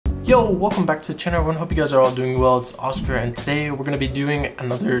Yo, welcome back to the channel everyone. Hope you guys are all doing well. It's Oscar and today we're going to be doing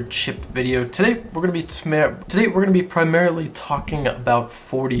another chip video. Today we're going to be primarily talking about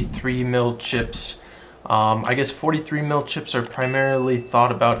 43 mil chips. I guess 43 mil chips are primarily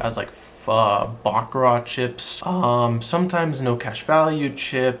thought about as like baccarat chips, sometimes no cash value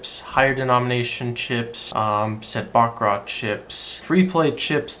chips, higher denomination chips, set baccarat chips, free play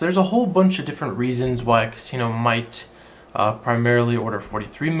chips. There's a whole bunch of different reasons why a casino might primarily order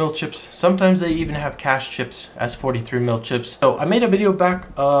 43 mil chips. Sometimes they even have cash chips as 43 mil chips. So I made a video back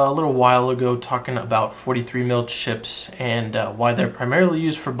a little while ago talking about 43 mil chips and why they're primarily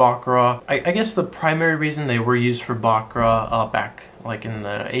used for baccarat. I guess the primary reason they were used for baccarat back like in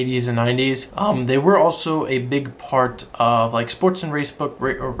the 80s and 90s. They were also a big part of like sports and race and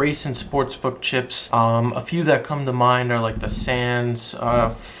sportsbook chips. A few that come to mind are like the Sands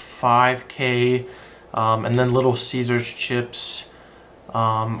 5K, and then Little Caesars chips.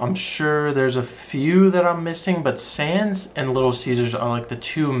 I'm sure there's a few that I'm missing, but Sands and Little Caesars are like the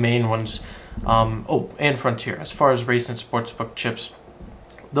two main ones. Oh, and Frontier. As far as race and sportsbook chips,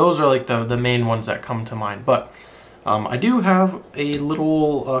 those are like the main ones that come to mind. But I do have a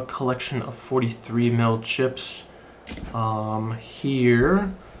little collection of 43 mil chips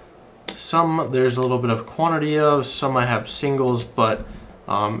here. Some there's a little bit of quantity of, some I have singles, but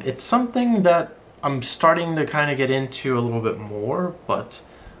it's something that I'm starting to kind of get into a little bit more, but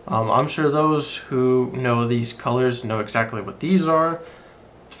I'm sure those who know these colors know exactly what these are. A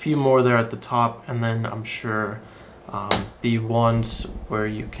few more there at the top, and then I'm sure the ones where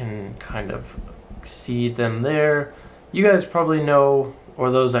you can kind of see them there, you guys probably know,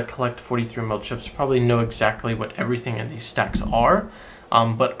 or those that collect 43 mil chips probably know exactly what everything in these stacks are.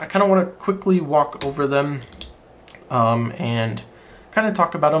 But I kind of want to quickly walk over them and kind of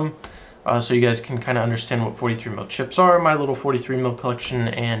talk about them. So you guys can kind of understand what 43 mil chips are, my little 43 mil collection,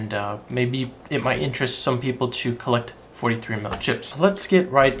 and maybe it might interest some people to collect 43 mil chips. Let's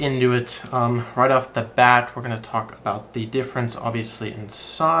get right into it. Right off the bat, we're going to talk about the difference, obviously, in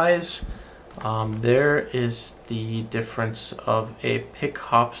size. There is the difference of a Pick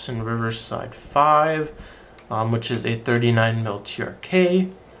Hobson Riverside 5, which is a 39 mil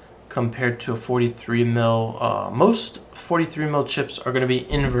TRK, compared to a 43 mil. Most 43 mil chips are going to be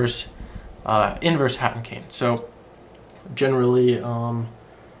inverse hat and cane. So generally, I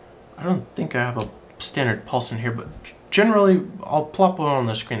don't think I have a standard Paulson here, but generally I'll plop one on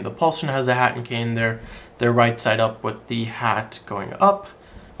the screen. The Paulson has a hat and cane. They're right side up with the hat going up,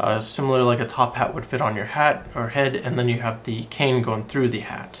 similar like a top hat would fit on your hat or head, and then you have the cane going through the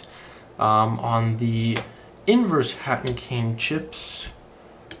hat. On the inverse hat and cane chips,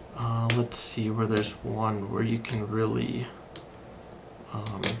 let's see where there's one where you can really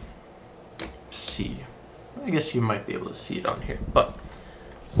see. I guess you might be able to see it on here, but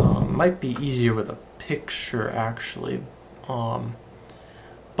might be easier with a picture actually.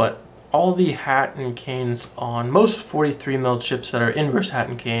 But all the hat and canes on most 43 mil chips that are inverse hat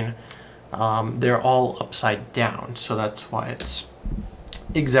and cane, they're all upside down, so that's why it's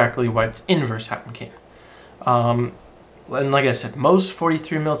exactly why it's inverse hat and cane. And like I said, most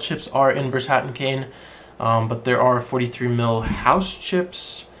 43 mil chips are inverse hat and cane, but there are 43 mil house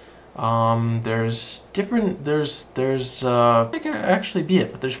chips. There's I can actually be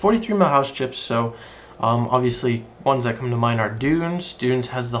it, but there's 43 mil house chips. So obviously ones that come to mind are Dunes. Dunes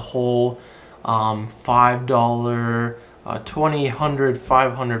has the whole $5, 20, 100,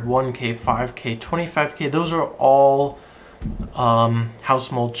 500, 1K, 5K, 25K. Those are all house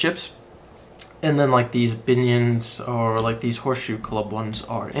mold chips. And then like these Binions or like these Horseshoe Club ones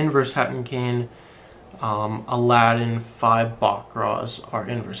are inverse hat and cane. Aladdin 5 baccarats are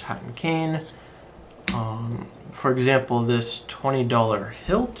inverse hat and cane. For example, this $20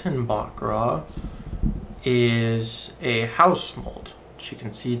 Hilton baccarat is a house mold. Which you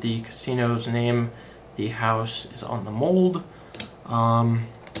can see the casino's name, the house is on the mold.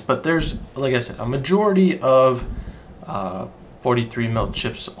 But there's, like I said, a majority of 43 mil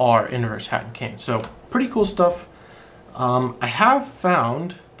chips are inverse hat and cane. So pretty cool stuff. I have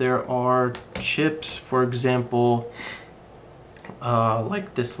found there are chips, for example,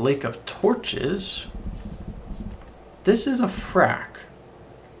 like this Lake of Torches. This is a frac,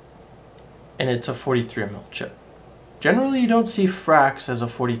 and it's a 43 mil chip. Generally, you don't see fracs as a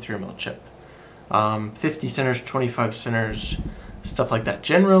 43 mil chip. 50 centers, 25 centers, stuff like that.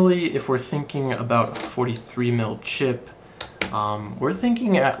 Generally, if we're thinking about a 43 mil chip, we're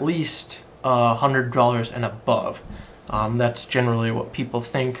thinking at least $100 and above. That's generally what people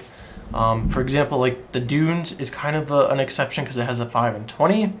think. For example, like the Dunes is kind of an exception because it has a 5 and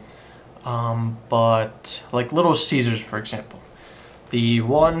 20. But like Little Caesars, for example, The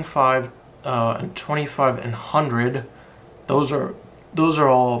 1, 5, and 25 and 100, those are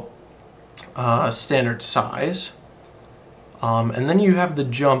all standard size. And then you have the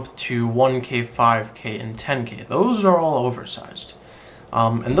jump to 1K, 5K, and 10K. Those are all oversized.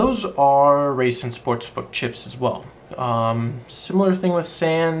 And those are race and sportsbook chips as well. Similar thing with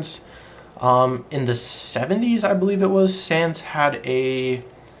Sands. In the 70s, I believe it was, Sands had a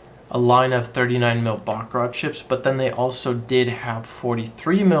line of 39mm baccarat chips, but then they also did have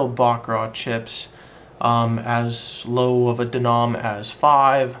 43mm baccarat chips, as low of a denom as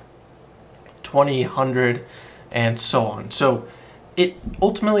 5, 20, 100, and so on. So it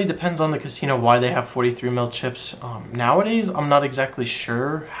ultimately depends on the casino why they have 43mm chips. Nowadays, I'm not exactly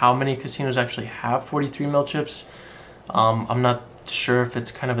sure how many casinos actually have 43mm chips. I'm not sure if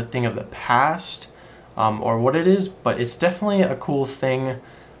it's kind of a thing of the past, or what it is, but it's definitely a cool thing.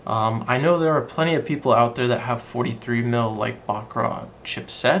 I know there are plenty of people out there that have 43mm like baccarat chip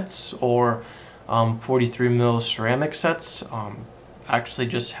sets, or 43mm ceramic sets. Actually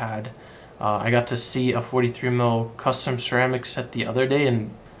just had I got to see a 43mm custom ceramic set the other day,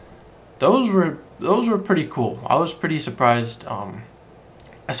 and those were pretty cool. I was pretty surprised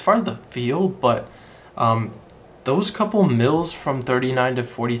as far as the feel, but those couple mils from 39 to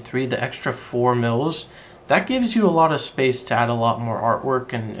 43, the extra 4 mils, that gives you a lot of space to add a lot more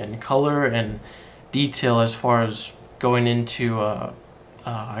artwork and color and detail as far as going into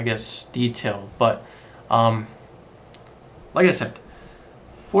I guess detail. But like I said,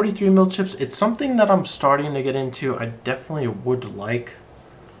 43mm chips, it's something that I'm starting to get into. I definitely would like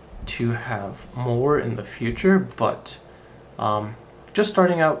to have more in the future, but just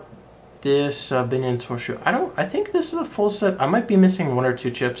starting out this Binion's Horseshoe. I think this is a full set. I might be missing 1 or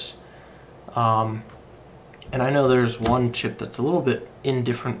 2 chips. And I know there's one chip that's a little bit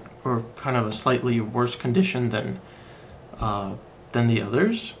indifferent, or kind of a slightly worse condition than the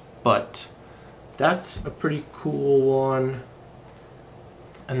others, but that's a pretty cool one.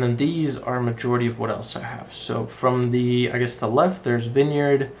 And then these are a majority of what else I have. So from the, I guess the left, there's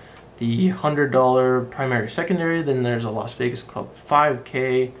Vineyard, the $100 primary secondary, then there's a Las Vegas Club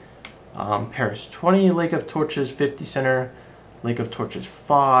 5K, Paris 20, Lake of Torches 50 center, Lake of Torches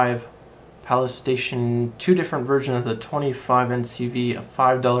 5, Palace Station, 2 different versions of the 25 NCV, a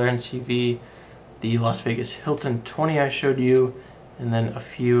 $5 NCV, the Las Vegas Hilton 20 I showed you, and then a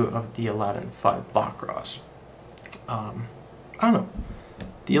few of the Aladdin 5 baccarats. I don't know.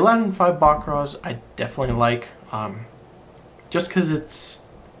 The Aladdin 5 baccarats I definitely like, just because it's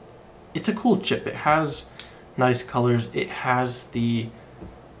a cool chip. It has nice colors. It has the,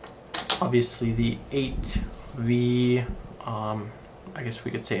 obviously the 8V, I guess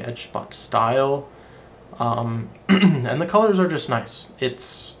we could say edge spot style, and the colors are just nice.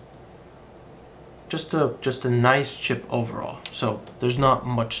 It's just a nice chip overall, so there's not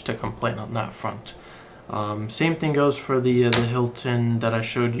much to complain on that front. Same thing goes for the Hilton that I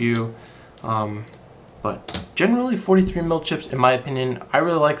showed you, but generally 43mm chips, in my opinion, I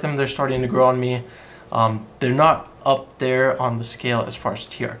really like them. They're starting to grow on me. They're not up there on the scale as far as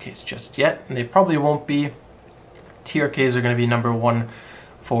TRKs just yet, and they probably won't be. TRKs are going to be #1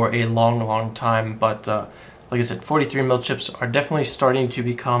 for a long time, but like I said, 43mm chips are definitely starting to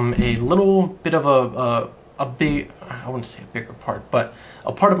become a little bit of a big, I wouldn't say a bigger part, but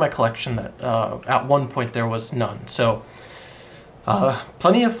a part of my collection that at one point there was none. So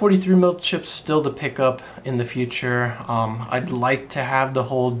plenty of 43mm chips still to pick up in the future. I'd like to have the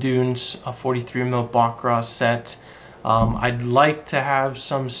whole Dunes 43mm baccarat set. I'd like to have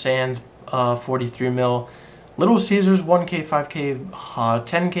some Sands 43mm. Little Caesars 1K, 5K,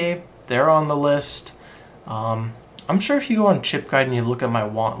 10K, they're on the list. I'm sure if you go on Chip Guide and you look at my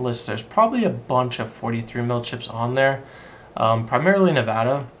want list, there's probably a bunch of 43mm chips on there, primarily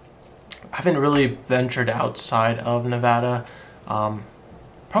Nevada. I haven't really ventured outside of Nevada.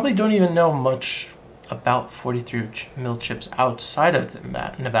 Probably don't even know much about 43mm chips outside of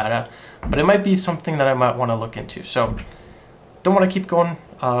Nevada, but it might be something that I might want to look into. So don't want to keep going,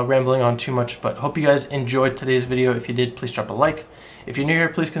 rambling on too much, but hope you guys enjoyed today's video. If you did, please drop a like. If you're new here,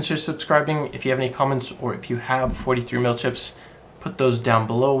 please consider subscribing. If you have any comments, or if you have 43mm chips, put those down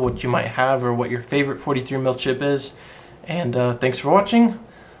below, what you might have or what your favorite 43mm chip is. And thanks for watching.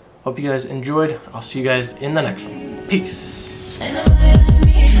 Hope you guys enjoyed. I'll see you guys in the next one. Peace.